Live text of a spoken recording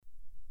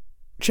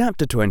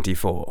Chapter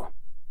 24.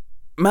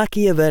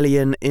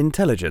 Machiavellian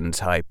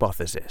Intelligence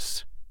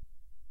Hypothesis.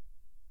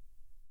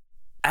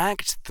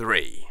 Act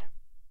 3.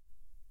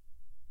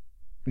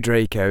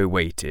 Draco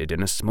waited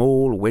in a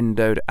small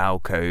windowed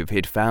alcove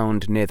he'd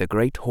found near the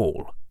Great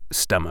Hall,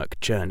 stomach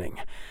churning.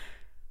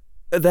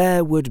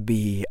 There would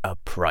be a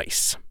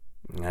price,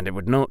 and it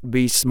would not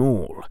be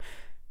small.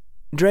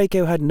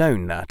 Draco had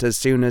known that as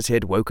soon as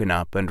he'd woken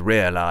up and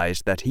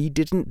realized that he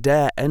didn't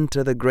dare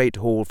enter the Great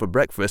Hall for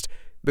breakfast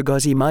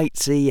because he might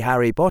see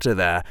Harry Potter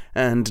there,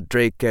 and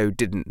Draco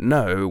didn't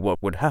know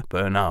what would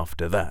happen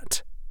after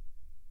that.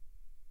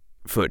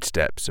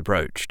 Footsteps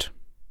approached.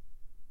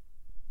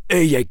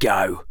 "Here you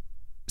go,"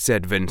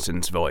 said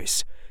Vincent's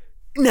voice.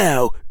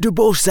 "Now, the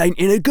boss ain't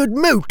in a good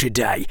mood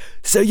today,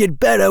 so you'd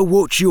better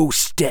watch your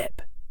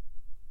step."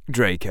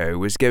 Draco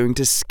was going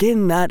to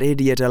skin that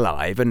idiot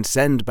alive and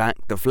send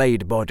back the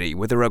flayed body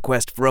with a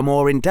request for a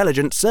more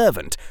intelligent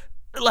servant,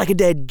 like a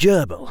dead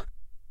gerbil.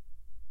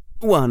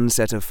 One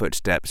set of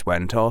footsteps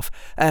went off,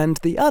 and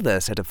the other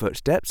set of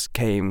footsteps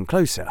came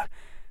closer.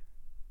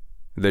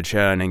 The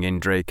churning in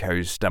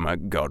Draco's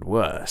stomach got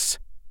worse.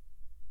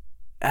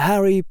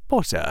 Harry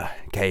Potter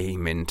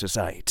came into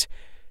sight.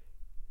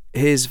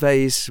 His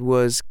face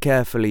was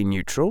carefully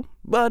neutral,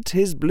 but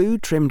his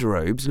blue-trimmed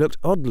robes looked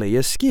oddly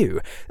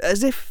askew,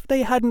 as if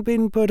they hadn't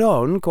been put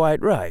on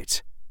quite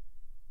right.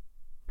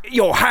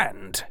 "Your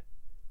hand,"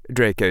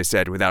 Draco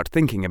said without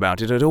thinking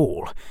about it at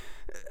all.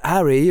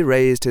 Harry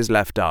raised his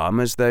left arm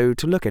as though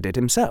to look at it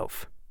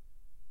himself.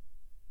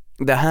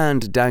 The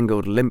hand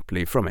dangled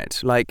limply from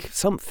it, like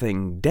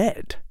something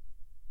dead.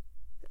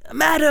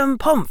 "Madame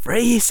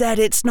Pomfrey said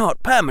it's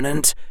not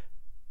permanent,"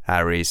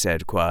 Harry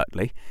said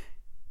quietly.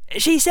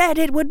 "She said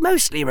it would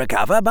mostly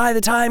recover by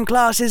the time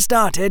classes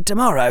started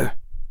tomorrow."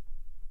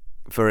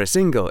 For a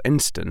single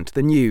instant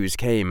the news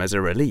came as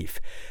a relief,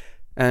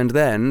 and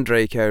then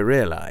Draco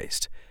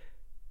realized.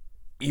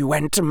 "You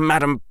went to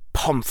Madame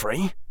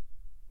Pomfrey?"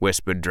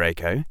 whispered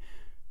Draco.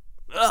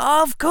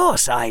 "Of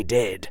course I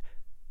did,"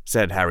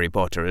 said Harry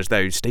Potter as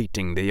though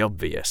stating the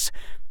obvious.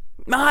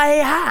 "My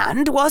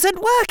hand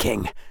wasn't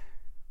working."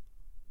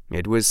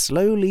 It was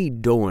slowly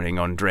dawning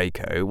on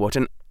Draco what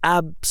an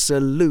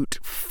absolute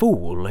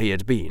fool he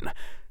had been.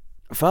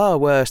 Far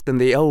worse than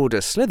the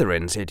older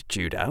Slytherins he'd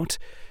chewed out.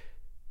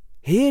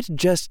 He had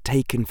just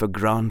taken for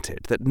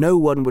granted that no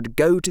one would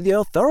go to the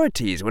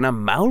authorities when a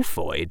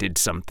Malfoy did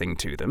something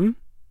to them.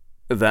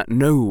 That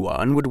no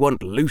one would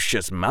want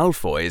Lucius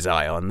Malfoy's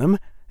eye on them,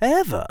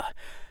 ever.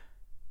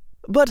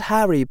 But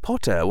Harry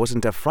Potter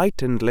wasn't a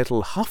frightened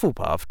little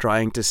Hufflepuff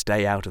trying to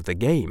stay out of the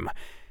game.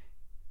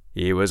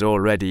 He was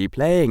already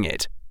playing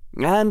it,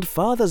 and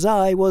Father's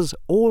eye was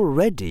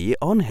already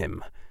on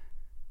him.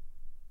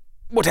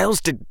 "What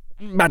else did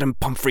Madame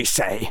Pomfrey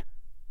say?"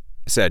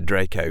 said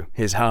Draco,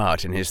 his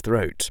heart in his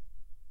throat.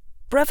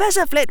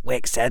 "Professor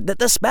Flitwick said that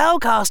the spell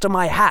cast on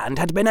my hand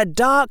had been a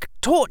dark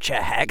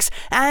torture hex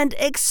and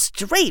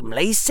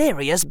extremely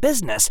serious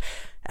business,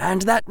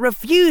 and that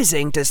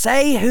refusing to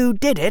say who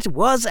did it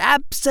was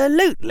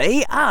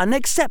absolutely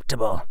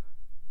unacceptable."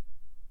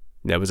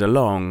 There was a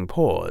long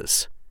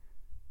pause.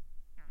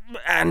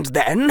 "And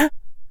then?"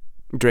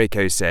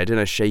 Draco said in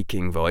a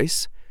shaking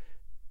voice.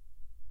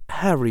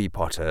 Harry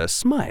Potter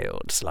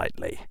smiled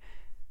slightly.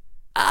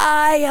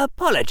 "I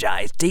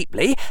apologized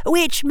deeply,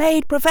 which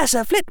made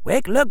Professor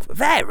Flitwick look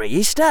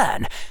very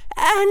stern,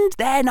 and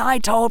then I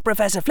told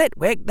Professor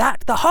Flitwick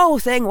that the whole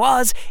thing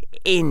was,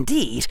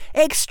 indeed,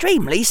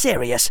 extremely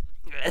serious,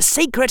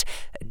 secret,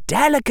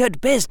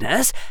 delicate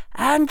business,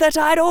 and that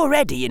I'd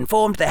already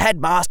informed the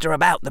headmaster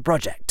about the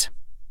project."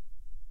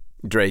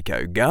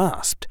 Draco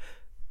gasped.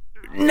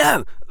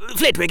 "No,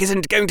 Flitwick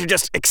isn't going to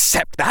just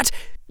accept that.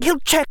 He'll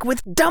check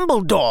with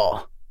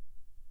Dumbledore."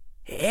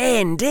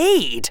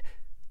 "Indeed,"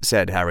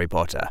 said Harry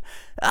Potter.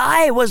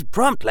 "I was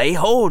promptly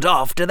hauled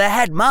off to the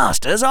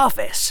headmaster's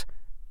office."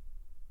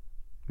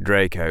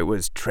 Draco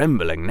was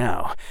trembling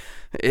now.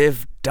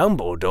 If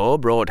Dumbledore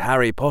brought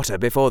Harry Potter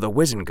before the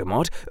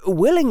Wizengamot,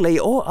 willingly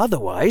or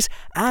otherwise,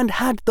 and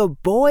had the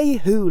boy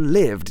who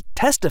lived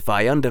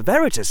testify under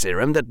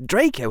Veritaserum that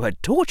Draco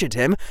had tortured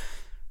him,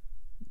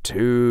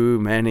 too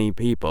many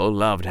people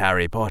loved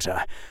Harry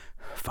Potter.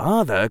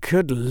 Father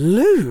could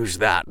lose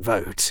that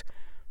vote.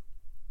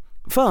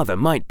 Father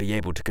might be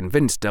able to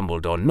convince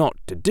Dumbledore not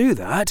to do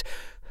that,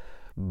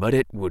 but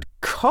it would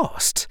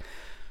cost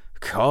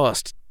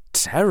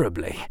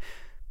terribly.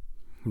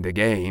 The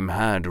game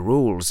had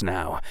rules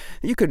now.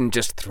 You couldn't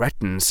just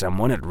threaten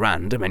someone at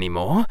random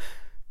anymore.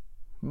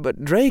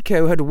 But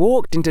Draco had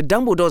walked into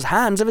Dumbledore's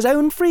hands of his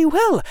own free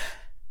will,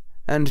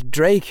 and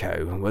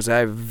Draco was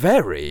a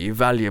very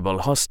valuable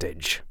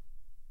hostage.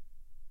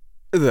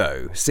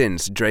 Though,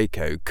 since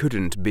Draco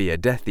couldn't be a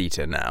Death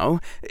Eater now,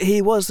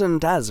 he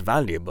wasn't as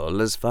valuable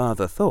as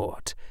Father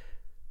thought.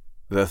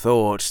 The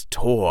thought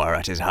tore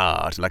at his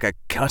heart like a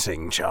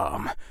cutting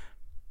charm.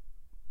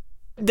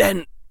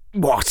 "Then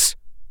what?"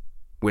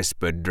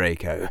 whispered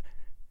Draco.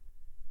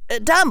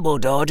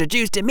 "Dumbledore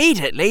deduced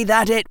immediately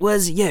that it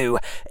was you.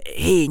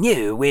 He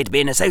knew we'd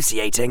been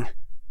associating."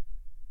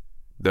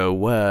 the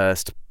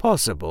worst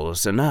possible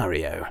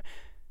scenario.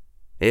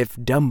 If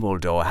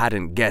Dumbledore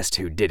hadn't guessed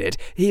who did it,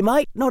 he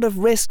might not have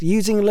risked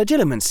using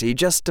legitimacy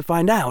just to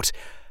find out.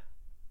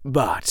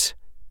 But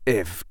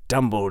if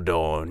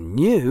Dumbledore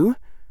knew...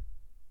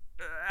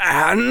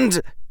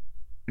 And...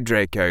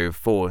 Draco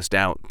forced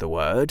out the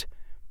word.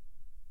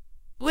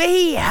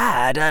 We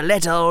had a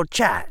little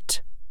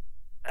chat.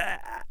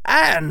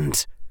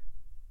 And...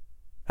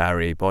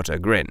 Harry Potter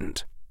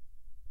grinned.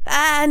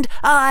 And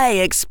I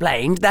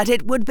explained that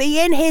it would be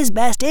in his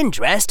best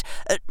interest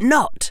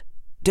not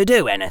to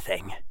do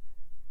anything.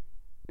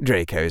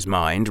 Draco's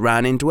mind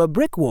ran into a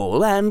brick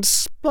wall and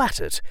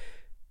splattered.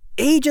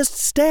 He just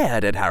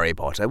stared at Harry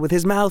Potter with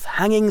his mouth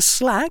hanging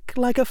slack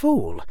like a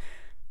fool.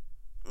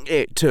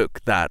 It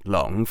took that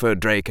long for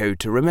Draco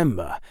to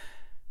remember.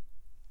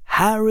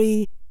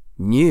 Harry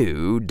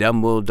knew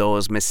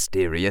Dumbledore's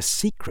mysterious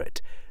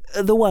secret,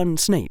 the one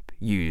Snape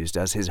used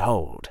as his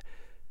hold.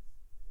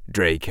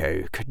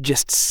 Draco could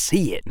just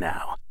see it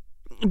now.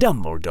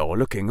 Dumbledore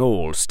looking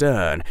all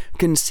stern,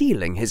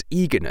 concealing his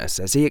eagerness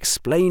as he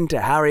explained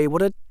to Harry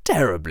what a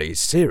terribly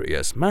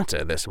serious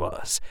matter this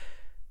was.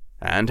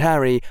 And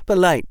Harry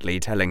politely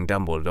telling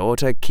Dumbledore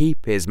to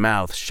keep his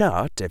mouth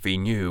shut if he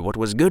knew what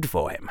was good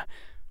for him.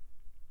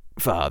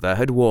 Father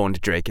had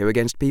warned Draco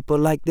against people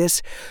like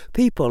this,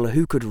 people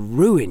who could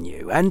ruin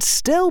you and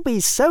still be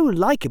so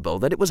likeable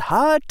that it was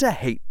hard to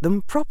hate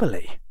them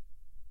properly.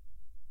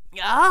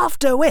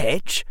 After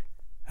which,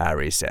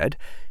 Harry said,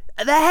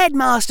 the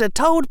headmaster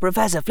told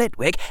Professor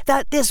Flitwick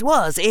that this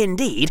was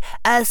indeed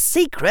a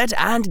secret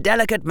and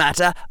delicate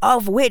matter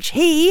of which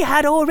he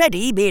had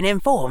already been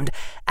informed,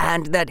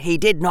 and that he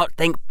did not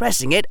think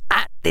pressing it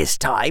at this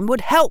time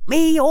would help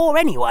me or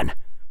anyone.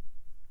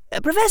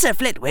 Professor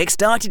Flitwick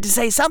started to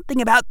say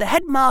something about the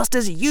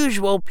headmaster's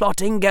usual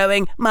plotting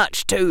going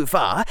much too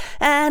far,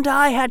 and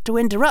I had to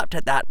interrupt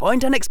at that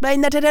point and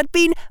explain that it had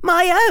been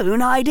my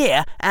own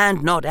idea,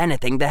 and not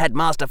anything the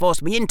headmaster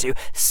forced me into.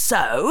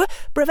 So,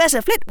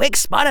 Professor Flitwick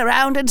spun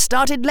around and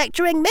started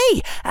lecturing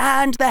me,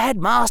 and the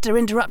headmaster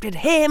interrupted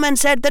him and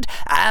said that,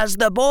 as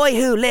the boy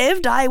who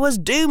lived, I was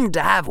doomed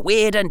to have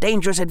weird and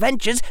dangerous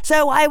adventures,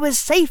 so I was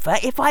safer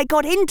if I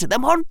got into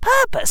them on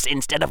purpose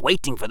instead of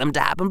waiting for them to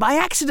happen by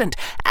accident.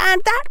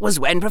 And that was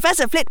when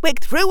Professor Flitwick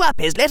threw up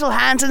his little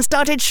hands and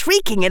started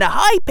shrieking in a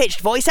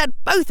high-pitched voice at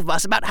both of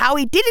us about how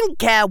he didn't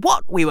care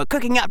what we were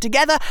cooking up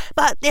together,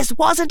 but this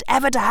wasn't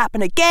ever to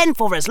happen again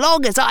for as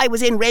long as I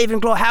was in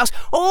Ravenclaw House,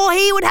 or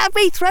he would have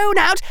me thrown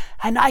out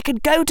and I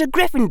could go to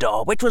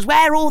Gryffindor, which was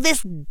where all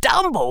this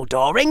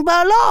Dumbledoring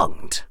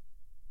belonged.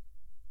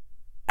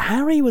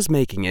 Harry was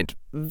making it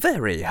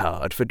very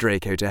hard for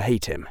Draco to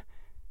hate him.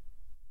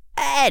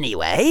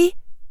 Anyway,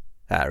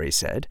 Harry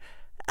said,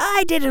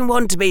 I didn't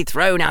want to be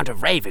thrown out of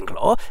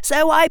Ravenclaw,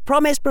 so I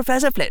promised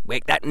Professor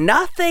Flitwick that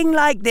nothing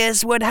like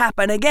this would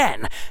happen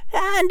again,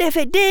 and if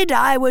it did,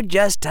 I would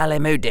just tell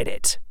him who did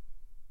it.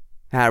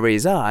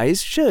 Harry's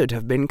eyes should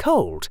have been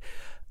cold.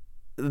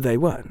 They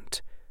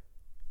weren't.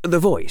 The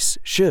voice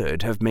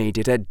should have made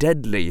it a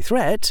deadly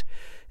threat.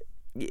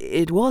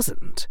 It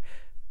wasn't.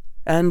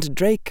 And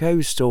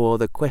Draco saw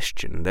the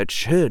question that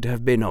should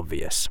have been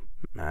obvious,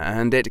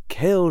 and it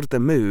killed the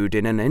mood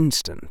in an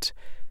instant.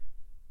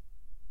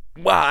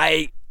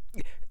 Why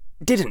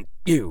didn't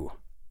you?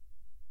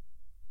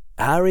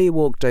 Harry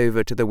walked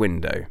over to the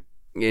window,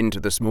 into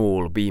the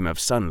small beam of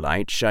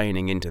sunlight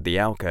shining into the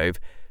alcove,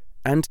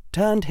 and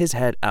turned his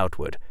head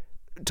outward,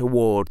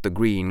 toward the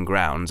green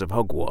grounds of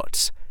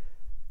Hogwarts.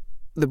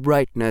 The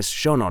brightness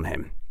shone on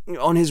him,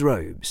 on his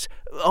robes,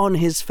 on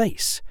his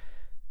face.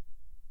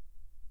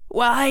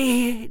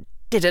 Why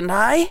didn't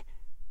I?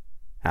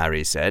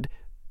 Harry said,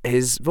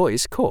 his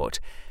voice caught.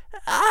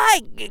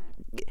 I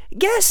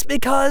guess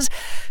because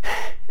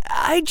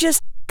I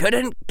just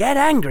couldn't get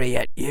angry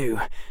at you.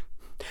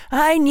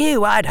 I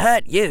knew I'd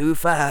hurt you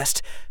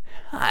first.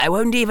 I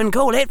won't even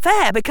call it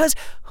fair because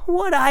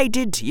what I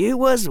did to you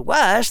was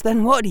worse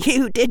than what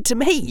you did to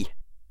me.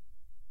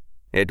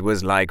 It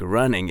was like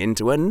running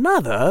into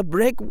another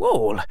brick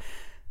wall.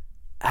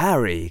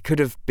 Harry could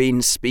have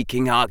been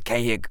speaking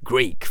archaic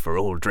Greek for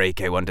all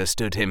Draco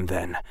understood him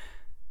then.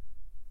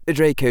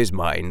 Draco's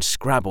mind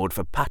scrabbled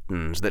for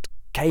patterns that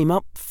came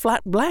up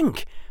flat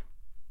blank.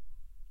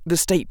 The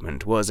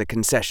statement was a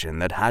concession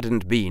that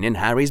hadn't been in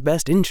Harry's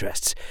best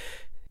interests.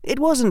 It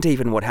wasn't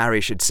even what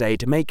Harry should say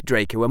to make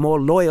Draco a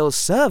more loyal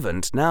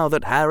servant now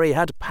that Harry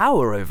had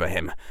power over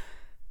him.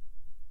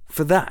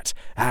 For that,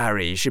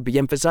 Harry should be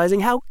emphasizing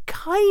how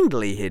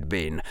kindly he'd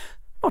been,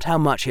 not how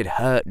much he'd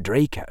hurt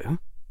Draco.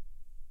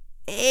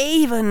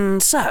 Even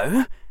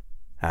so,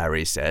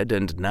 Harry said,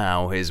 and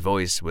now his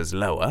voice was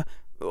lower,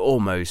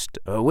 almost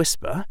a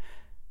whisper.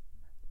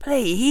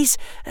 Please,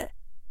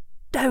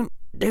 don't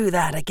do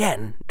that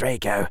again,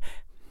 Draco.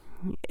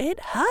 It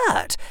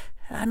hurt,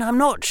 and I'm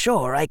not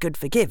sure I could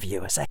forgive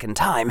you a second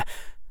time.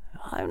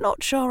 I'm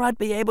not sure I'd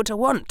be able to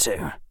want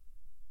to.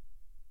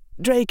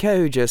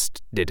 Draco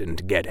just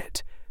didn't get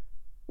it.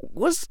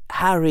 Was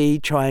Harry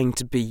trying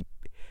to be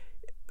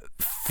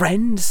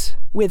friends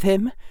with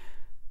him?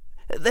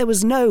 There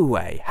was no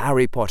way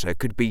Harry Potter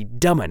could be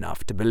dumb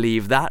enough to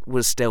believe that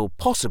was still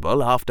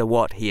possible after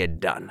what he had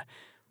done.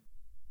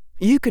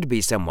 You could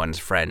be someone's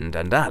friend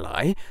and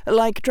ally,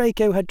 like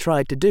Draco had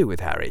tried to do with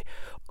Harry,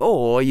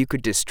 or you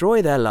could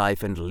destroy their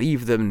life and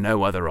leave them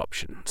no other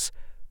options.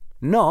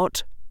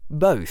 Not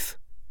both.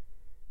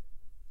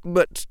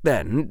 But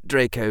then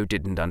Draco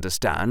didn't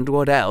understand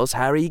what else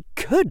Harry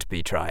could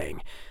be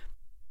trying.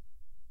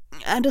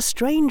 And a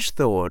strange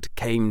thought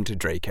came to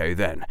Draco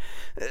then,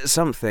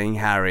 something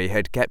Harry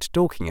had kept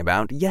talking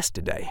about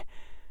yesterday.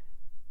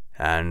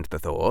 And the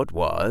thought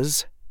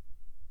was,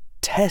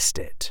 test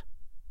it.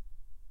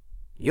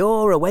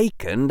 "You're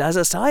awakened as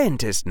a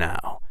scientist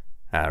now,"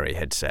 Harry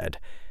had said,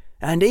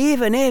 "and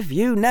even if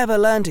you never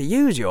learn to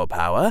use your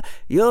power,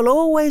 you'll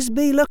always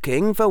be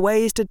looking for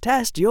ways to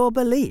test your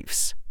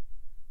beliefs."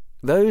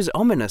 Those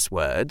ominous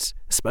words,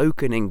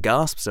 spoken in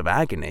gasps of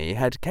agony,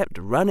 had kept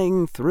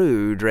running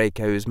through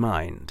Draco's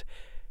mind.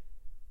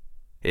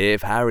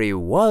 If Harry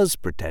was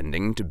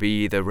pretending to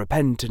be the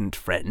repentant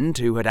friend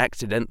who had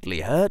accidentally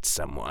hurt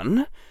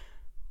someone...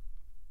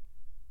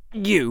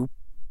 "You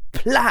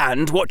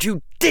planned what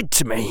you did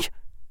to me,"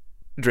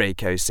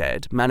 Draco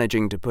said,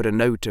 managing to put a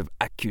note of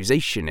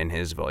accusation in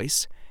his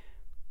voice.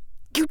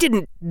 "You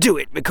didn't do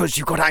it because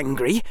you got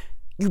angry.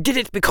 You did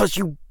it because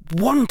you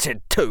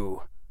wanted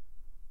to."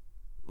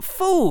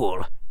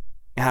 "Fool,"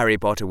 Harry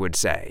Potter would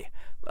say.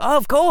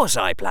 "Of course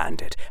I planned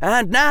it,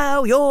 and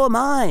now you're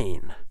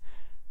mine."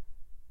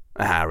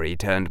 Harry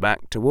turned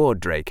back toward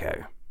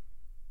Draco.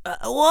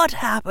 "What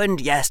happened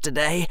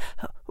yesterday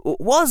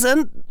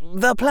wasn't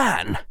the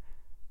plan,"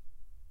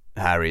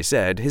 Harry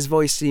said, his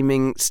voice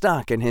seeming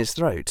stuck in his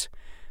throat.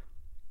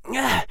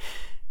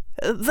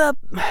 "The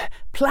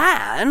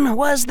plan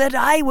was that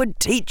I would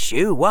teach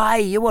you why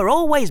you were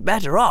always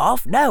better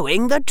off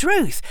knowing the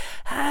truth,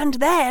 and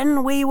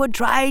then we would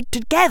try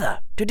together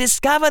to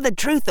discover the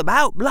truth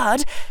about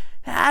blood,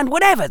 and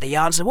whatever the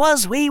answer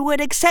was, we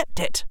would accept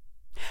it.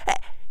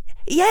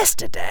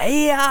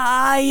 Yesterday,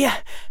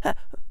 I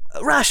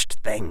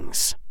rushed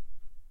things."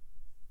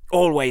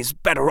 "Always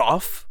better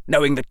off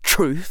knowing the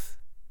truth,"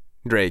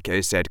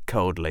 Draco said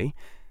coldly.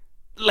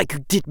 "Like you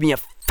did me a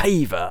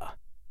favour."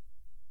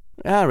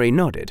 Harry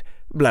nodded,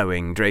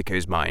 blowing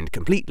Draco's mind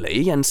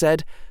completely, and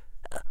said,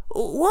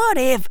 "What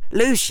if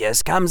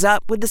Lucius comes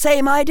up with the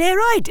same idea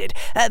I did,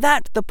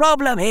 that the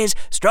problem is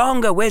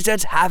stronger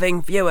wizards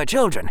having fewer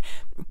children?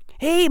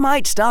 He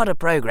might start a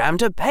program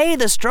to pay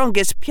the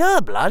strongest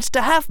purebloods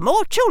to have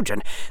more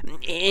children.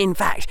 In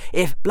fact,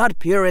 if blood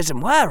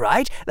purism were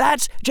right,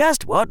 that's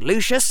just what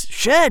Lucius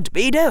should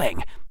be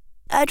doing.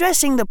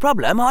 Addressing the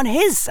problem on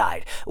his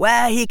side,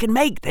 where he can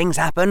make things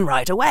happen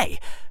right away.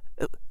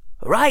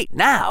 Right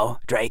now,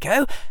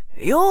 Draco,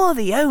 you're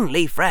the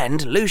only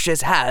friend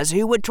Lucius has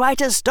who would try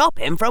to stop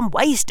him from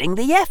wasting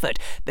the effort,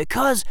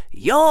 because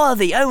you're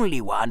the only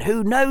one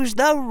who knows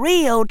the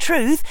real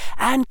truth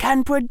and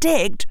can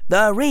predict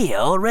the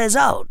real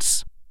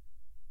results."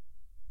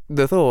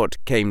 The thought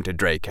came to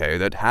Draco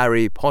that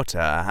Harry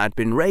Potter had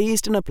been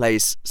raised in a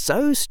place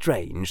so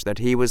strange that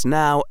he was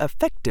now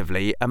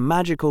effectively a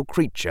magical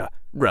creature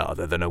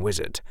rather than a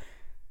wizard.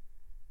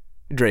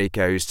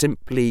 Draco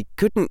simply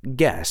couldn't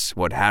guess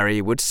what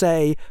Harry would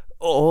say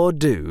or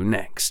do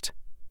next.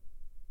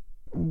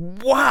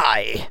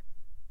 "Why?"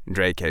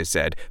 Draco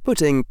said,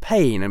 putting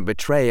pain and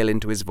betrayal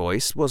into his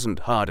voice wasn't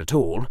hard at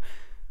all.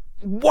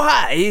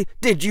 "Why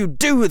did you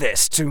do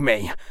this to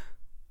me?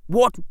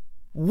 What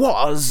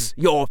was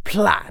your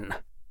plan?"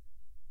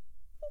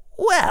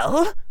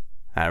 "Well,"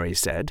 Harry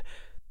said,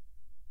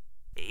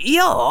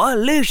 "you're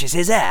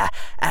Lucius's heir,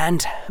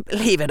 and,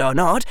 believe it or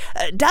not,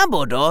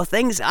 Dumbledore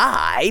thinks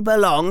I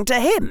belong to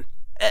him.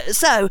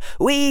 So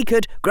we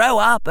could grow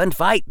up and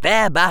fight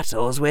their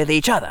battles with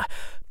each other.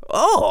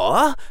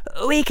 Or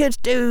we could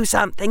do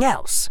something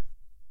else."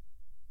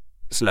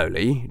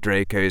 Slowly,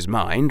 Draco's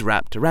mind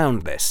wrapped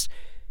around this.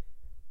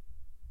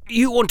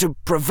 "You want to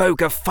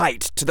provoke a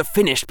fight to the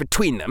finish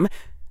between them,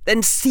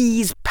 then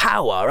seize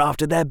power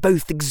after they're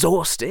both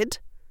exhausted?"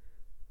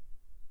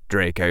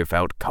 Draco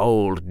felt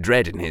cold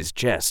dread in his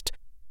chest.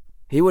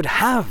 He would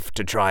have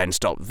to try and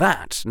stop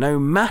that, no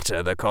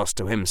matter the cost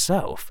to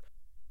himself.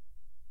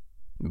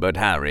 But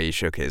Harry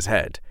shook his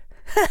head.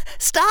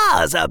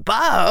 "Stars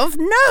above,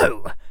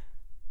 no."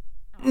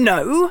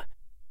 "No?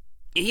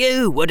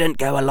 You wouldn't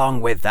go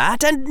along with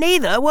that, and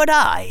neither would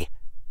I,"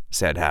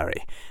 said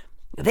Harry.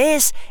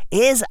 "This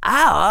is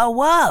our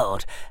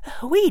world.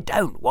 We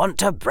don't want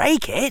to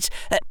break it.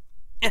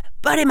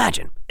 But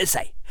imagine,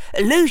 say,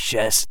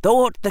 Lucius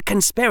thought the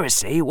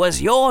conspiracy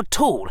was your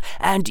tool,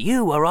 and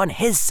you were on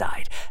his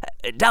side.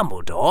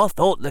 Dumbledore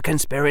thought the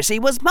conspiracy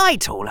was my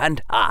tool,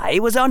 and I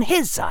was on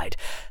his side.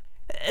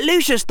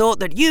 Lucius thought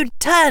that you'd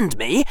turned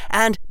me,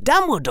 and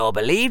Dumbledore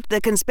believed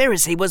the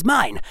conspiracy was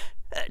mine.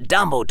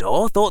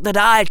 Dumbledore thought that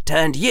I'd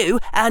turned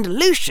you, and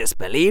Lucius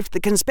believed the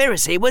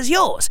conspiracy was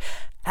yours.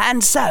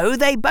 And so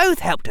they both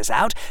helped us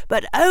out,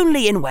 but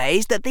only in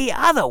ways that the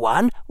other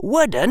one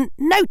wouldn't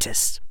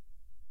notice."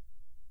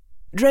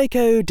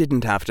 Draco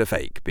didn't have to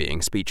fake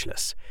being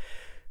speechless.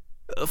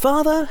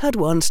 Father had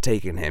once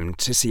taken him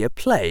to see a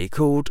play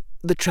called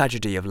The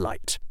Tragedy of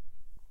Light,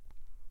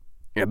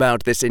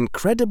 about this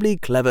incredibly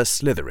clever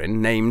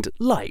Slytherin named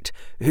Light,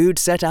 who'd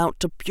set out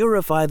to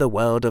purify the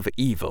world of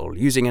evil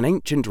using an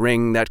ancient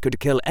ring that could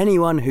kill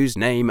anyone whose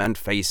name and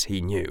face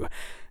he knew,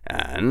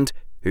 and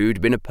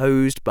who'd been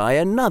opposed by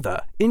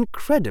another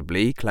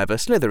incredibly clever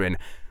Slytherin,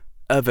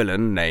 a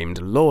villain named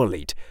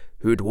Lawleet,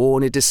 who'd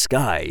worn a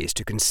disguise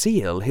to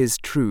conceal his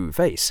true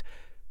face.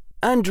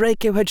 And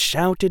Draco had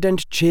shouted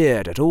and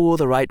cheered at all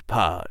the right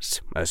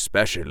parts,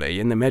 especially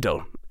in the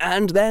middle.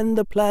 And then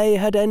the play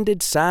had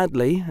ended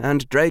sadly,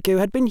 and Draco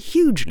had been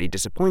hugely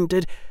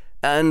disappointed,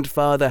 and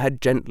Father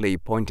had gently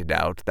pointed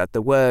out that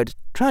the word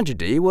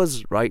tragedy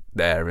was right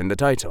there in the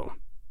title.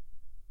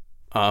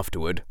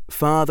 Afterward,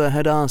 Father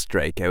had asked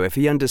Draco if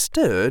he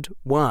understood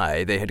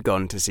why they had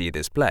gone to see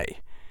this play.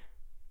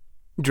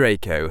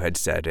 Draco had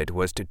said it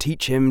was to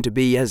teach him to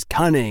be as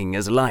cunning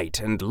as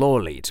Light and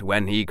Lawleet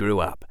when he grew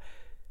up.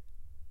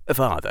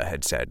 Father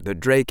had said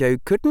that Draco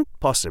couldn't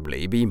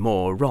possibly be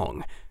more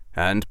wrong,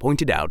 and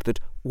pointed out that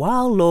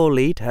while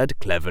Lawleet had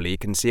cleverly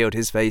concealed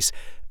his face,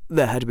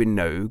 there had been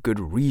no good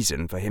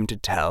reason for him to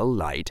tell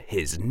Light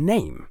his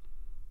name.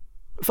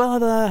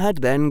 Father had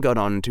then gone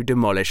on to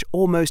demolish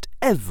almost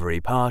every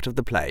part of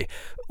the play,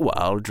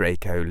 while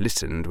Draco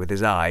listened with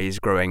his eyes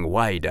growing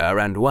wider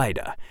and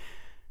wider.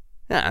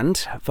 And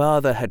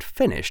Father had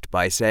finished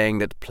by saying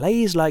that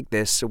plays like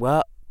this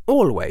were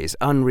always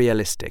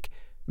unrealistic,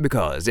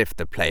 because if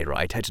the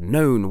playwright had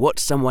known what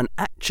someone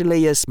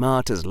actually as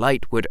smart as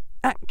Light would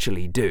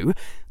actually do,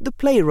 the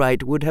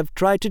playwright would have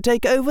tried to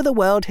take over the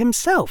world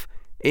himself,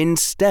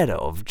 instead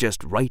of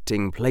just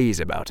writing plays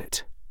about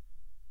it.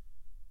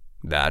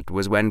 That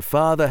was when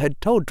Father had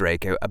told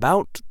Draco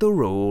about the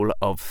rule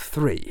of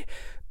 3,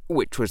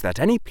 which was that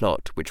any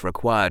plot which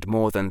required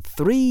more than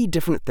 3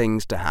 different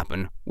things to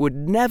happen would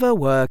never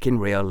work in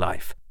real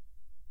life.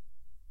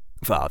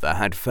 Father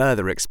had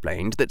further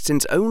explained that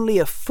since only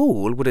a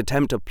fool would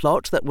attempt a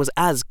plot that was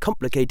as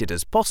complicated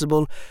as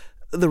possible,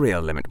 the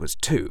real limit was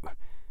 2.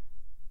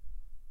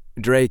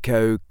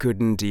 Draco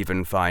couldn't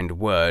even find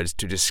words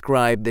to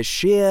describe the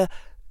sheer,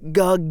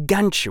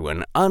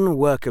 gargantuan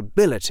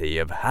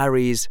unworkability of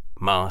Harry's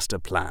master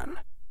plan.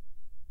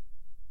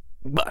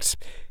 But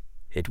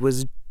it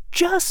was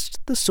just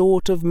the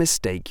sort of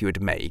mistake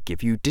you'd make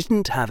if you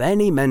didn't have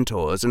any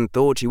mentors and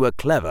thought you were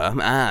clever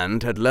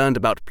and had learned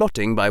about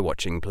plotting by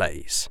watching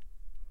plays.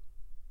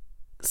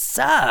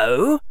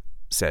 "So,"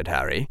 said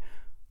Harry,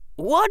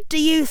 "what do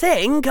you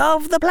think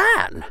of the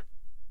plan?"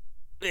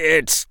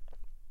 "It's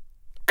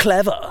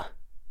clever,"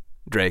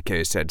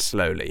 Draco said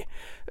slowly.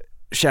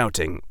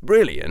 Shouting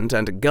 "brilliant"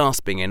 and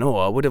gasping in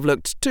awe would have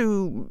looked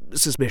too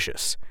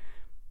suspicious.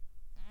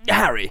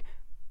 "Harry,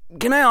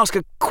 can I ask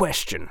a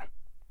question?"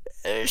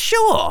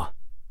 "Sure,"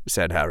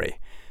 said Harry.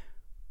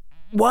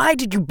 "Why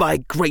did you buy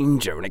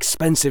Granger an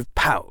expensive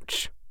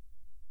pouch?"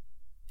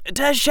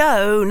 "To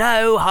show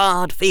no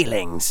hard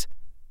feelings,"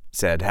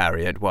 said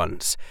Harry at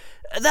once.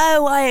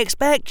 "Though I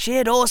expect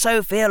she'd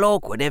also feel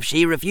awkward if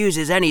she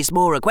refuses any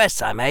small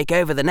requests I make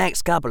over the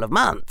next couple of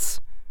months."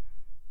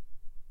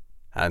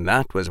 And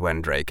that was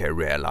when Draco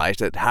realized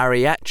that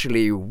Harry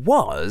actually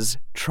was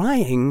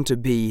trying to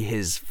be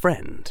his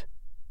friend.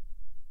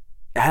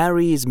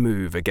 Harry's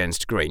move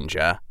against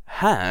Granger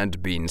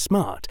had been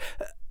smart,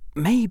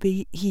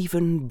 maybe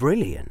even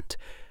brilliant.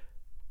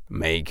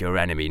 Make your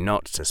enemy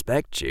not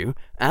suspect you,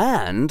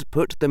 and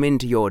put them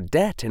into your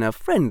debt in a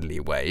friendly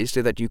way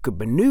so that you could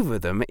maneuver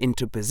them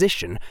into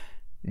position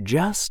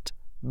just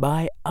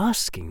by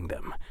asking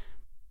them.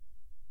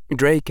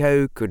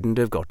 Draco couldn't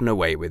have gotten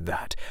away with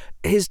that.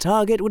 His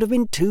target would have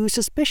been too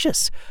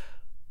suspicious.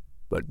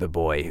 But the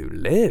boy who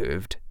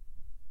lived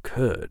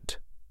could.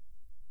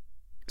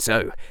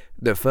 So,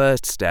 the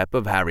first step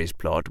of Harry's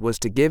plot was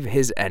to give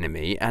his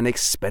enemy an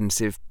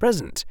expensive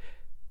present.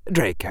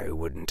 Draco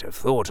wouldn't have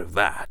thought of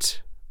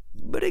that,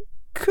 but it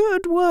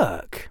could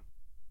work.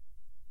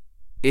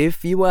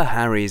 If you were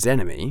Harry's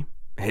enemy,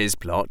 his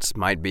plots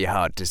might be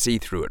hard to see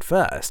through at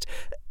first.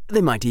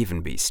 They might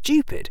even be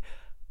stupid.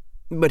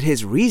 But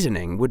his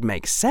reasoning would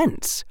make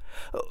sense.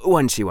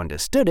 Once you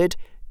understood it,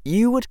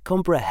 you would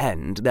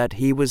comprehend that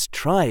he was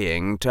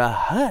trying to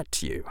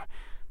hurt you.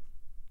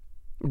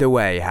 The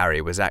way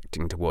Harry was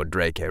acting toward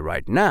Draco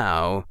right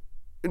now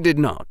did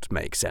not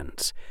make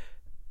sense.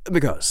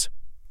 Because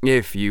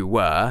if you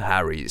were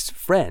Harry's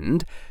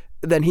friend,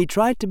 then he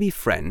tried to be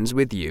friends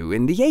with you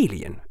in the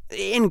alien,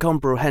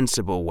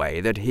 incomprehensible way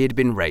that he had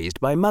been raised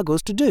by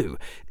Muggles to do,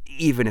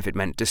 even if it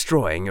meant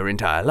destroying your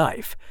entire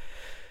life.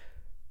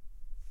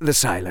 The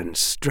silence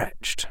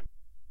stretched.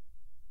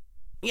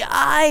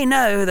 "I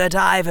know that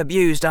I've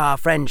abused our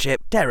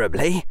friendship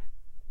terribly,"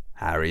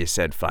 Harry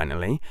said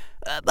finally,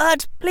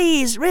 "but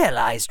please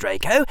realize,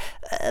 Draco,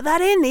 that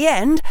in the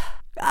end,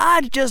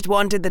 I'd just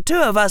wanted the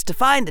 2 of us to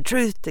find the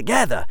truth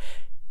together.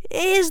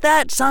 Is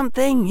that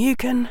something you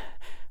can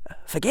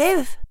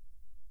forgive?"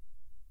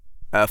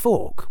 A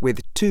fork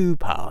with 2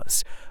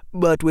 paths,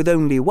 but with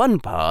only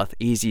one path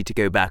easy to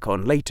go back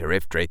on later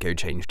if Draco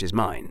changed his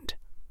mind.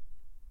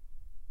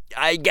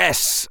 I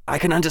guess I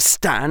can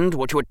understand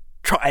what you were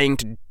trying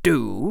to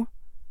do,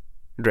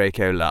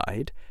 Draco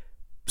lied.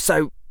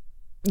 So,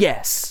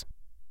 yes.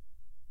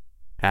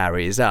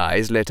 Harry's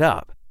eyes lit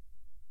up.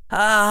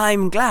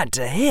 I'm glad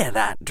to hear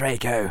that,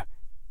 Draco,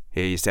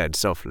 he said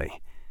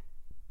softly.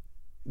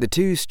 The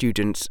two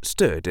students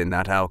stood in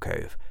that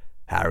alcove,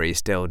 Harry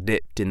still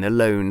dipped in the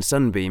lone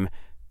sunbeam,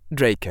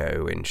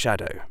 Draco in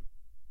shadow.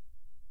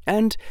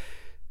 And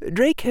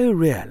Draco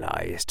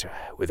realized,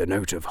 with a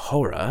note of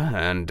horror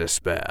and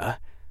despair,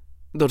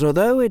 that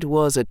although it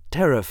was a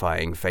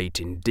terrifying fate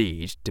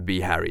indeed to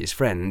be Harry's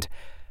friend,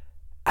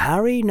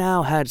 Harry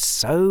now had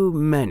so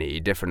many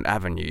different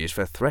avenues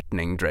for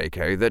threatening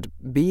Draco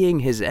that being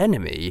his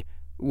enemy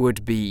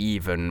would be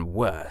even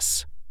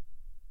worse.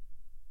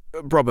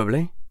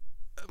 Probably.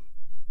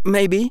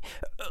 Maybe.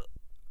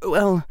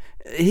 Well,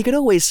 he could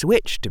always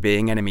switch to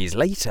being enemies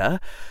later.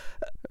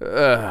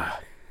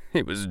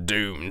 He was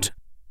doomed.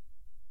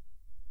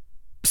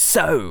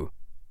 So,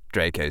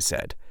 Draco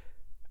said,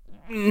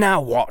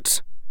 now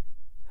what?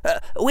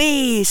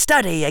 We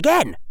study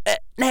again.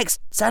 Next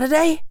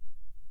Saturday?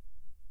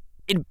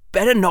 It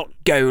better not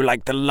go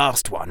like the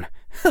last one.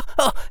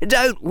 Oh,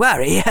 don't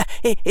worry,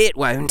 it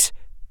won't,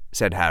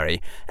 said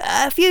Harry.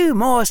 A few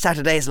more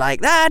Saturdays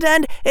like that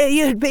and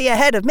you'd be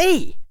ahead of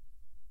me.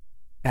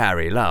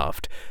 Harry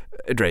laughed.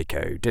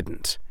 Draco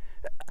didn't.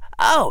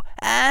 Oh,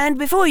 and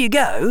before you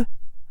go,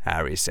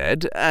 Harry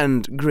said,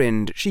 and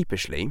grinned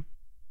sheepishly,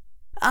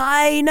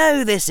 I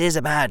know this is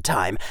a bad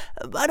time,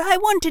 but I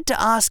wanted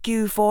to ask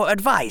you for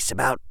advice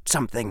about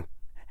something,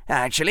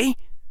 actually.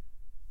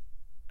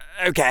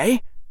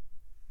 Okay,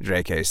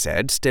 Draco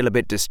said, still a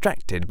bit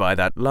distracted by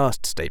that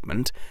last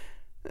statement.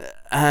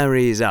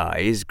 Harry's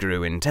eyes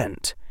grew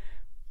intent.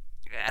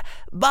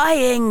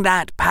 Buying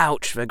that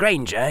pouch for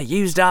Granger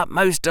used up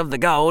most of the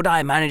gold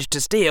I managed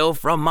to steal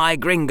from my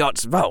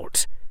Gringotts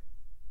vault.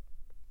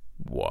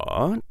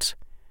 What?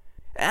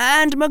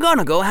 And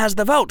McGonagall has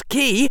the vault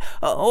key,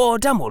 or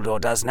Dumbledore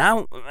does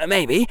now,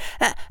 maybe,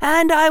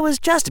 and I was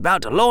just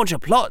about to launch a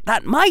plot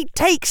that might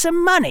take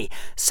some money,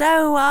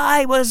 so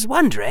I was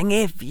wondering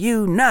if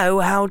you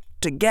know how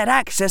to get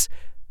access.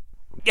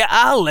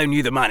 I'll loan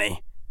you the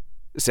money,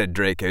 said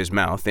Draco's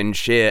mouth in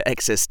sheer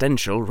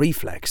existential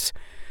reflex.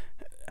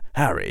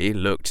 Harry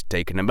looked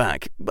taken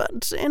aback,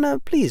 but in a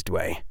pleased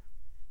way.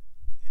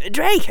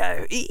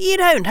 Draco, you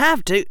don't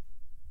have to.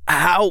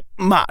 How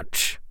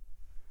much?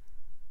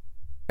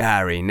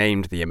 Harry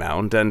named the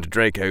amount, and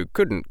Draco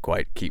couldn't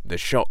quite keep the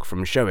shock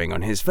from showing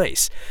on his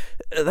face.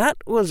 That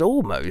was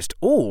almost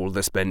all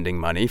the spending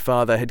money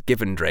Father had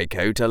given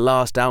Draco to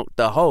last out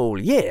the whole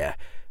year.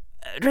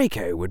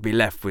 Draco would be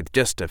left with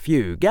just a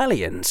few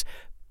galleons.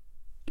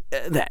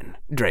 Then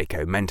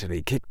Draco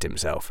mentally kicked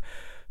himself.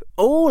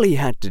 All he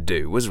had to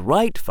do was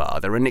write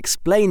Father and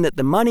explain that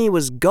the money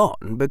was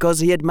gone because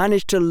he had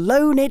managed to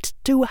loan it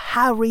to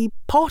Harry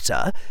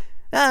Potter,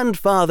 and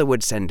Father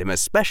would send him a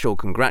special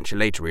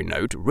congratulatory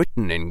note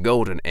written in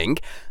golden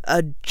ink,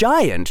 a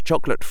giant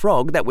chocolate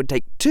frog that would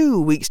take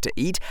 2 weeks to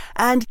eat,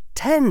 and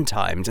 10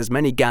 times as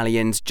many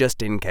galleons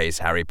just in case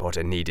Harry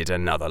Potter needed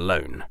another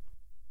loan.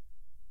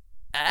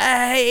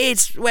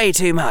 It's way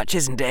too much,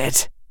 isn't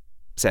it?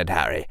 Said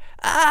Harry.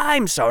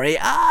 I'm sorry,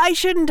 I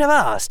shouldn't have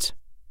asked.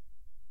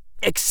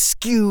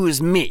 Excuse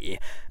me,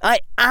 I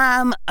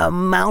am a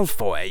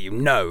Malfoy, you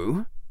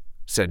know,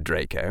 said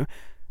Draco.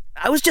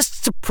 I was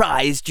just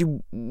surprised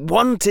you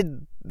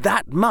wanted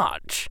that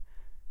much.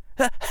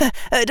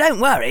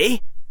 Don't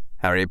worry,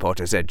 Harry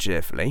Potter said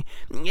cheerfully.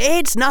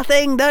 It's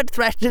nothing that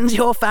threatens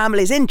your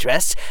family's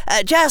interests,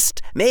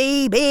 just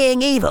me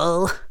being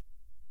evil.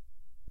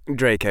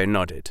 Draco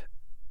nodded.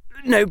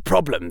 No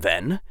problem,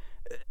 then.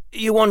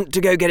 You want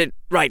to go get it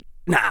right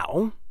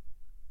now?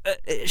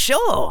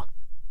 Sure,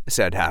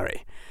 said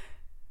Harry.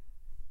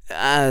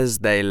 As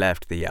they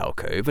left the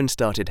alcove and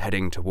started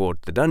heading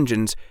toward the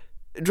dungeons,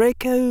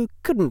 Draco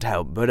couldn't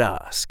help but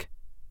ask.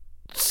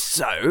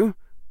 So,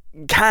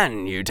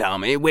 can you tell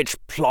me which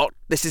plot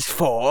this is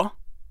for?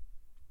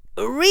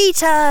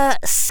 Rita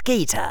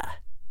Skeeter.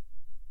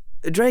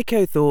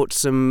 Draco thought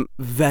some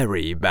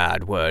very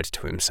bad words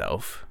to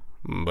himself,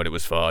 but it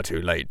was far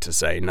too late to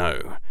say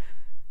no.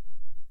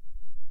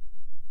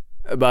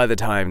 By the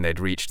time they'd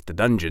reached the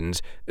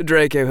dungeons,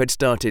 Draco had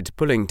started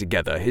pulling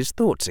together his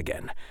thoughts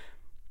again.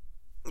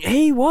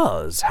 He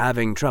was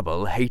having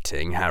trouble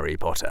hating Harry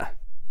Potter.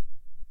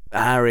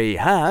 Harry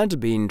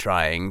had been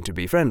trying to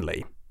be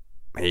friendly.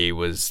 He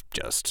was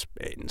just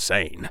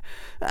insane,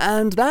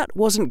 and that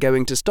wasn't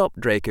going to stop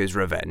Draco's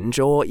revenge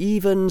or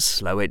even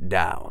slow it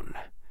down.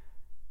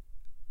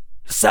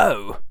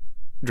 So,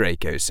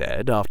 Draco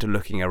said after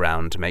looking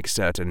around to make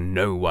certain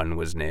no one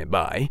was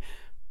nearby.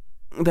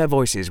 Their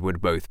voices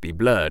would both be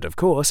blurred, of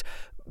course,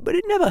 but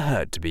it never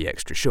hurt to be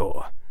extra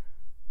sure.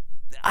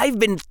 I've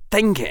been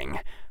thinking,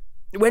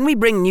 when we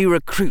bring new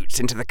recruits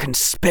into the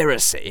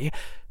conspiracy,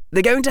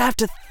 they're going to have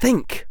to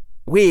think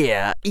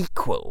we're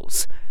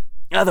equals.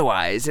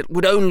 Otherwise, it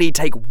would only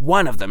take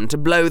one of them to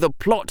blow the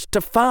plot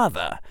to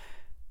Father.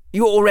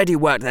 You already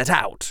worked that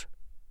out,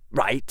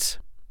 right?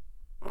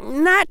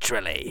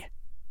 Naturally,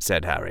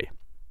 said Harry.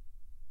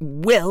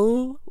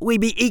 Will we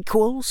be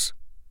equals?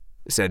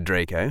 Said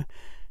Draco.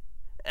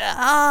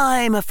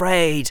 I'm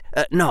afraid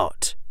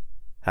not,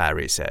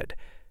 Harry said.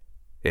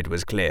 It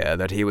was clear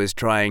that he was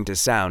trying to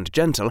sound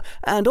gentle,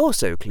 and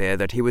also clear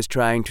that he was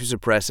trying to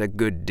suppress a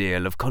good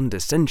deal of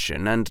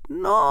condescension and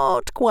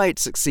not quite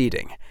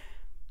succeeding.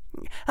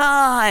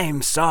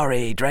 I'm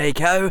sorry,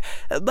 Draco,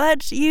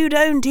 but you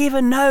don't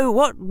even know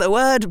what the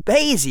word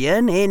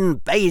Bayesian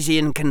in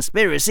Bayesian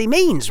conspiracy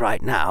means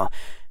right now.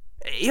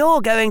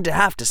 You're going to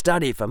have to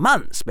study for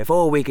months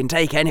before we can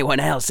take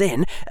anyone else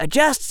in,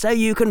 just so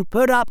you can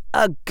put up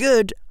a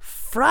good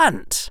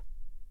front.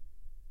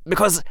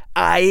 Because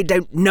I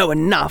don't know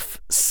enough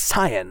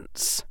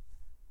science,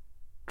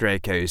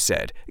 Draco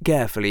said,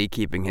 carefully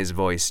keeping his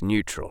voice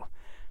neutral.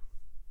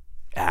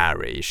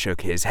 Harry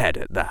shook his head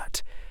at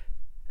that.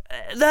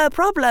 The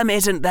problem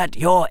isn't that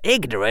you're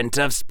ignorant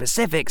of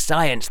specific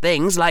science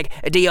things like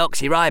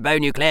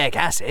deoxyribonucleic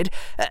acid.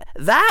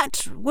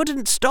 That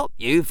wouldn't stop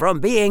you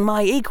from being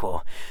my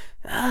equal.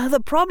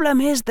 The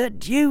problem is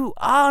that you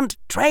aren't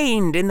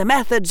trained in the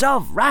methods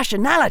of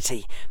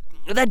rationality,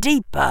 the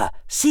deeper,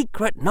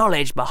 secret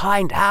knowledge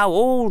behind how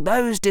all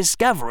those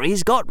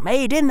discoveries got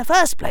made in the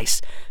first place.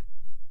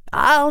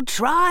 I'll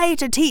try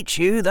to teach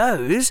you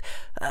those,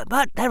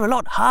 but they're a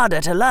lot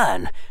harder to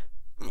learn.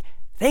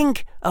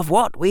 Think of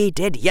what we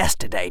did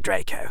yesterday,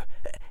 Draco.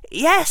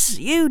 Yes,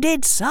 you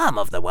did some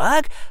of the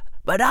work,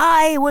 but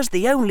I was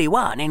the only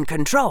one in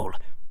control.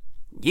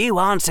 You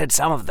answered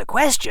some of the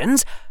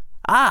questions.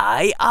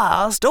 I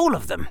asked all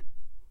of them.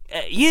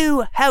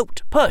 You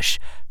helped push.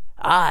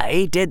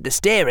 I did the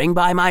steering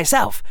by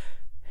myself.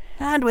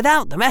 And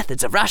without the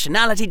methods of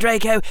rationality,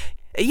 Draco,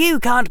 you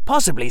can't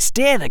possibly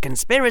steer the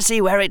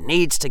conspiracy where it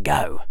needs to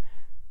go.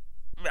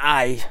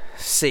 I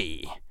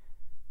see,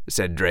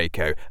 said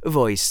Draco,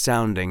 voice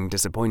sounding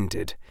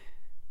disappointed.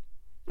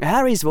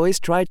 Harry's voice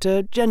tried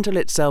to gentle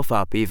itself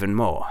up even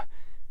more.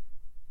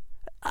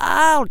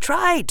 I'll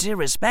try to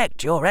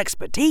respect your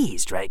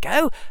expertise,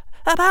 Draco,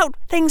 about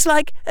things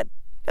like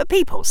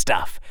people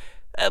stuff.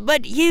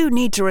 But you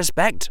need to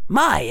respect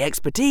my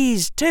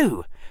expertise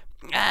too.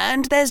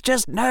 And there's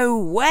just no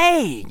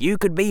way you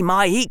could be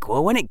my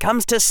equal when it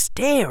comes to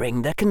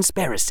steering the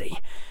conspiracy.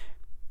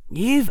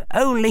 You've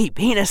only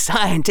been a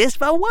scientist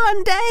for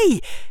one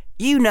day.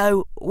 You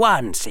know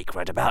one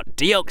secret about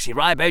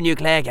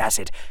deoxyribonucleic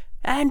acid,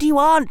 and you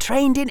aren't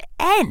trained in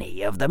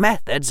any of the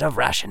methods of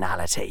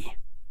rationality.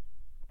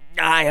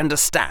 I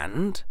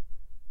understand,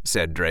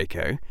 said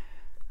Draco.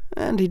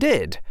 And he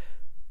did.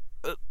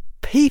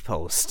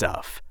 People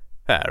stuff,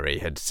 Harry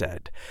had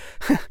said.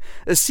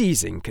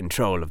 Seizing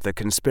control of the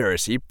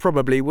conspiracy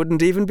probably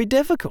wouldn't even be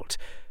difficult.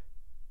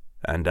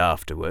 And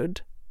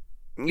afterward,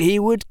 he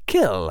would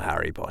kill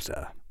Harry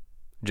Potter,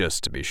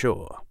 just to be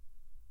sure.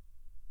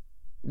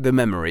 The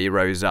memory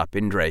rose up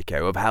in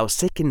Draco of how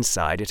sick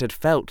inside it had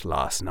felt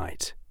last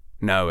night,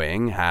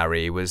 knowing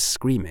Harry was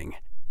screaming.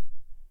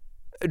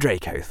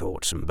 Draco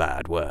thought some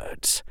bad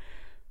words.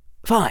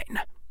 Fine.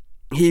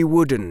 He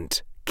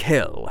wouldn't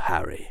kill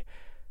Harry.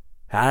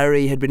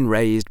 Harry had been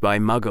raised by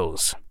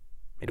muggles.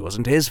 It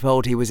wasn't his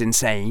fault he was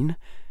insane.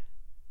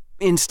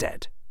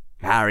 Instead,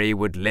 Harry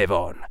would live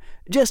on,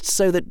 just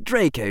so that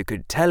Draco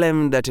could tell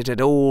him that it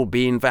had all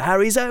been for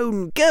Harry's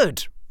own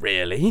good,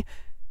 really.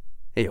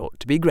 He ought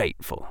to be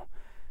grateful.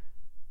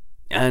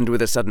 And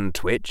with a sudden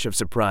twitch of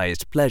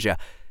surprised pleasure,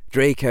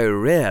 Draco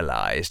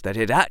realized that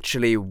it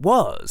actually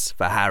was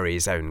for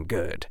Harry's own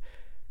good.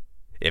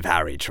 If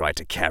Harry tried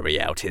to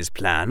carry out his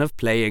plan of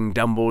playing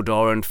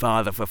Dumbledore and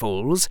Father for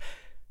Fools,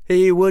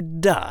 he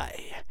would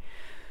die.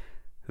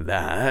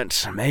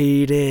 That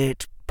made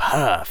it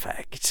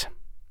perfect.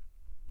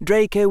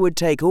 Draco would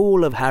take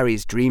all of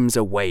Harry's dreams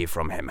away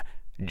from him,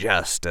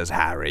 just as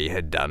Harry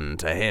had done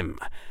to him.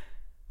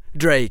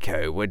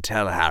 Draco would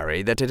tell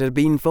Harry that it had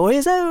been for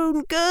his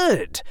own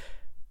good,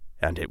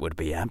 and it would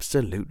be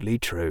absolutely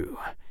true.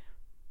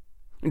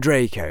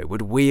 Draco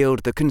would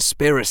wield the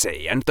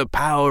conspiracy and the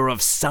power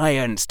of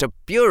science to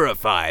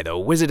purify the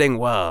wizarding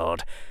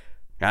world,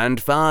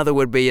 and Father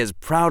would be as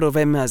proud of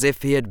him as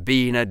if he had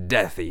been a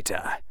Death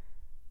Eater.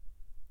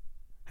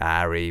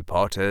 Harry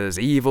Potter's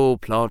evil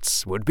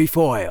plots would be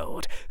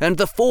foiled, and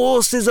the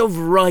forces of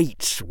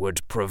right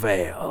would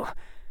prevail.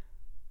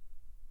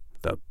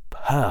 The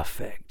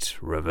perfect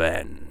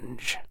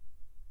revenge.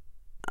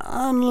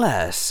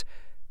 Unless...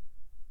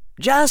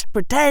 Just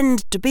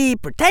pretend to be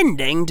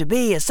pretending to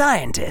be a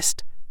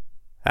scientist,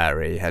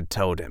 Harry had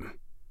told him.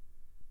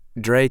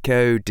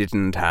 Draco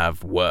didn't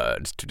have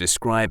words to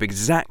describe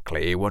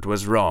exactly what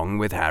was wrong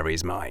with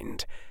Harry's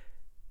mind,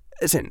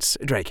 since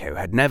Draco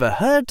had never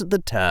heard the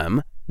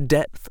term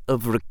depth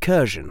of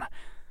recursion,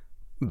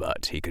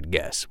 but he could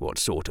guess what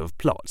sort of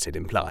plots it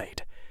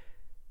implied.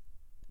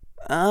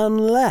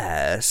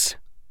 Unless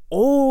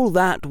all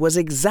that was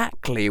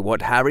exactly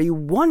what Harry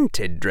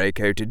wanted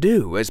Draco to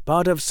do as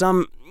part of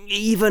some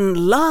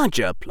even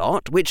larger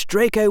plot which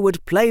Draco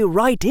would play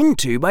right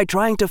into by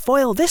trying to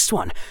foil this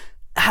one,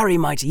 Harry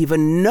might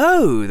even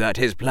know that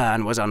his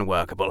plan was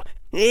unworkable.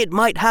 It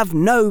might have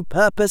no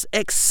purpose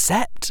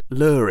except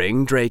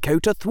luring Draco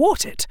to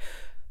thwart it.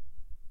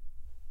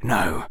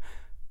 No,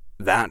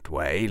 that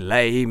way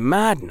lay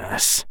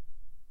madness.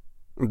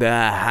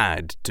 There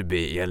had to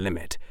be a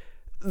limit.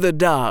 The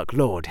Dark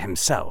Lord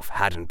himself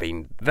hadn't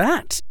been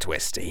that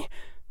twisty.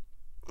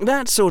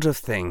 That sort of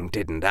thing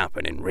didn't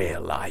happen in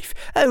real life,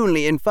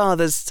 only in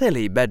Father's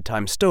silly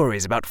bedtime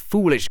stories about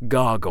foolish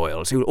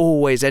gargoyles who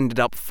always ended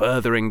up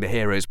furthering the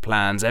hero's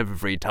plans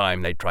every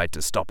time they tried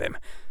to stop him.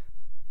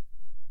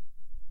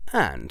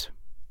 And,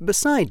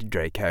 beside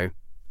Draco,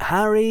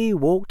 Harry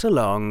walked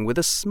along with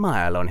a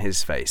smile on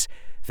his face,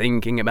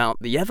 thinking about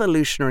the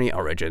evolutionary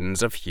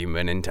origins of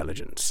human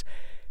intelligence.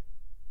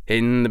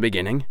 In the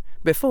beginning,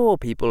 before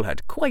people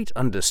had quite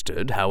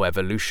understood how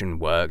evolution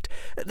worked,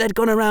 they'd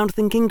gone around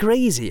thinking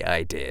crazy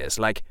ideas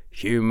like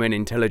human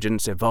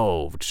intelligence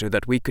evolved so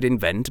that we could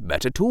invent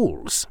better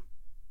tools.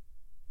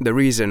 The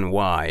reason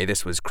why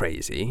this was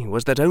crazy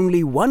was that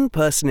only one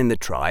person in the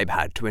tribe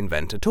had to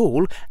invent a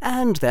tool,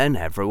 and then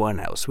everyone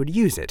else would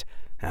use it,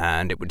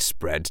 and it would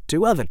spread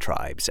to other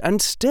tribes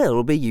and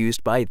still be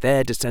used by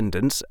their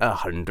descendants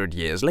 100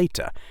 years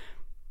later.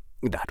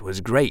 That was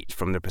great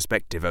from the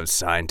perspective of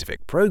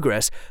scientific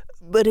progress,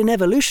 but in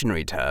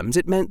evolutionary terms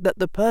it meant that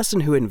the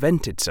person who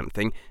invented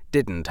something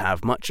didn't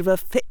have much of a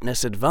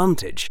fitness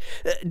advantage,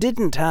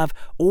 didn't have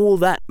all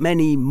that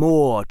many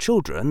more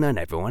children than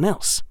everyone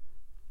else.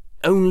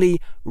 Only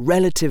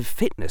relative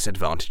fitness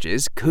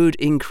advantages could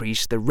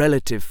increase the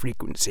relative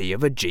frequency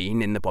of a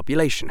gene in the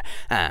population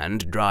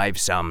and drive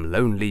some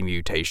lonely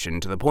mutation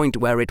to the point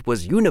where it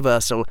was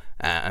universal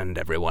and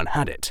everyone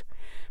had it.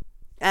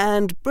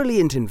 And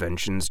brilliant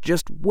inventions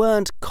just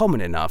weren't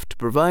common enough to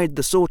provide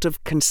the sort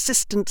of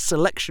consistent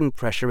selection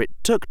pressure it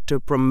took to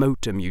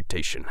promote a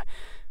mutation.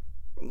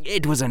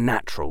 It was a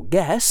natural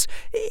guess,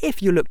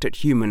 if you looked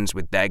at humans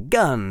with their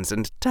guns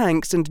and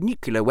tanks and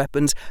nuclear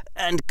weapons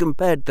and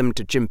compared them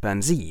to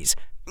chimpanzees,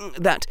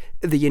 that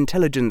the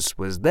intelligence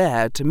was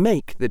there to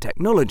make the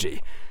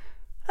technology.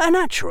 A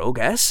natural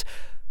guess,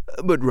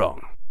 but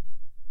wrong.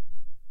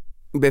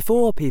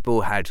 Before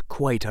people had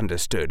quite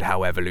understood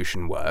how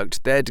evolution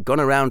worked, they'd gone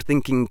around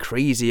thinking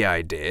crazy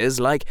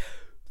ideas like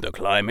the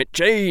climate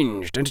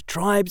changed and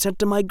tribes had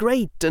to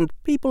migrate and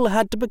people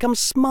had to become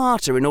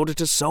smarter in order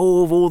to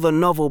solve all the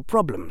novel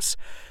problems.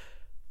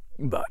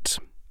 But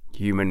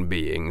human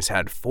beings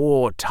had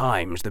 4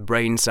 times the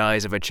brain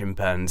size of a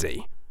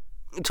chimpanzee.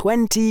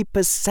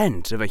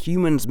 20% of a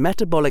human's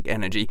metabolic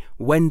energy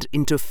went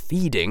into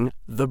feeding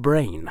the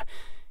brain.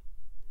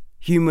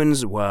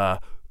 Humans were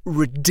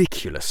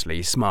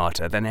ridiculously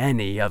smarter than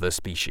any other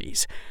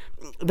species.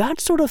 That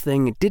sort of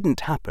thing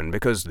didn't happen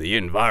because the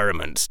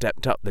environment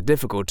stepped up the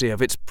difficulty of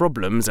its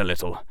problems a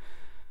little.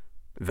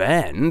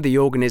 Then the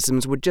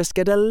organisms would just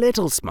get a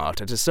little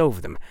smarter to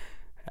solve them.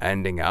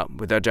 Ending up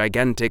with a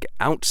gigantic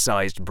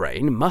outsized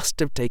brain must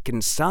have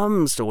taken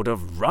some sort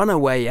of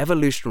runaway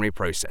evolutionary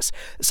process,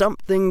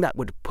 something that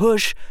would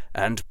push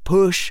and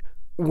push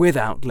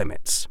without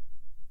limits.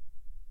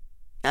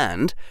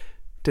 And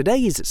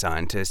today's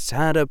scientists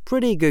had a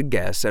pretty good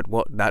guess at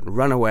what that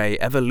runaway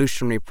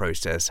evolutionary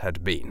process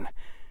had been.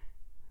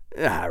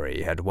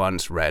 Harry had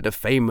once read a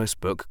famous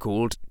book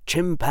called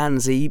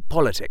Chimpanzee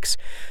Politics.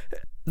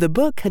 The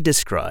book had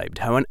described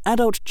how an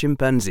adult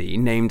chimpanzee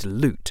named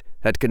Loot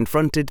had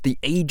confronted the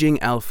aging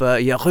alpha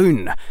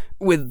Jeroen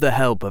with the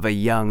help of a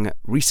young,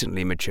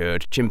 recently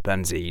matured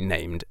chimpanzee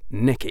named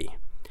Nicky.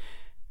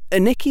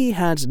 Nicky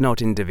had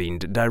not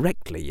intervened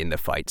directly in the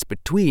fights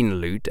between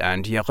Loot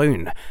and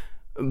Jeroen,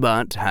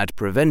 but had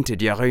prevented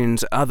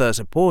Jeroen's other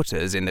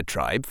supporters in the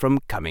tribe from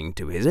coming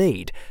to his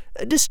aid,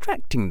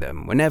 distracting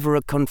them whenever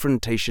a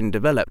confrontation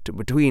developed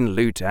between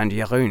Loot and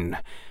Jeroen.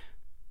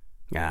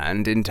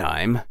 And in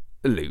time,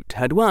 Loot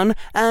had won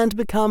and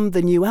become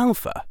the new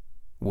alpha,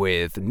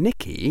 with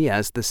Nicky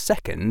as the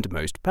second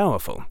most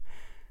powerful.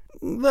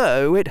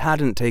 Though it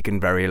hadn't taken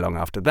very long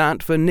after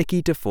that for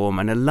Nicky to form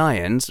an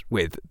alliance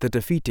with the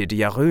defeated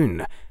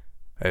Jeroen,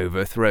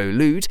 overthrow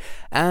Loot,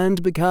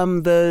 and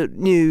become the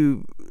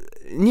new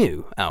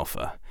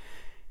alpha.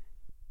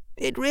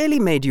 It really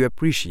made you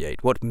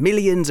appreciate what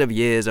millions of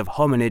years of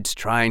hominids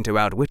trying to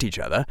outwit each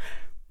other,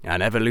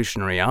 an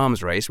evolutionary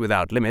arms race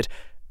without limit,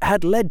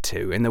 had led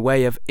to in the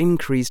way of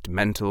increased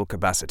mental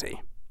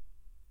capacity.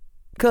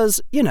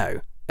 'Cause,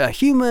 a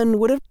human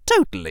would have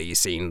totally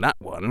seen that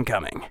one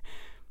coming.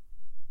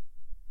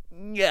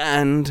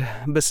 And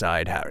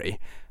beside Harry,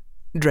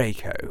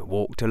 Draco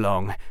walked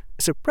along,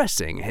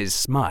 suppressing his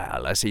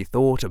smile as he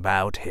thought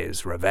about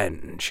his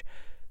revenge.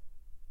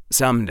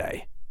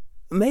 Someday,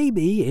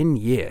 maybe in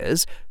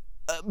years,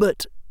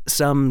 but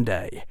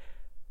someday,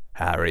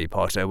 Harry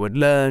Potter would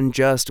learn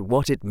just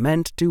what it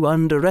meant to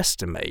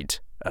underestimate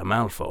a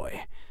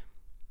Malfoy.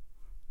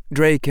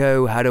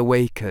 Draco had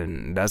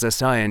awakened as a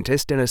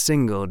scientist in a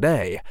single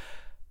day.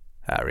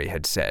 Harry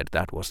had said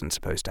that wasn't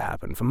supposed to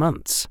happen for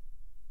months.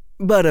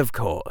 But of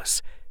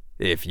course,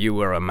 if you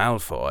were a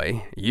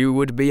Malfoy, you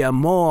would be a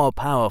more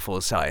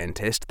powerful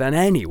scientist than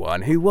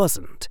anyone who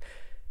wasn't.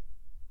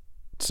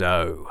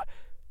 So,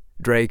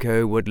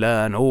 Draco would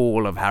learn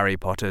all of Harry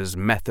Potter's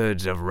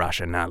methods of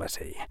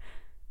rationality.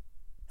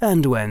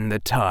 And when the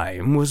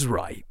time was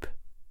ripe,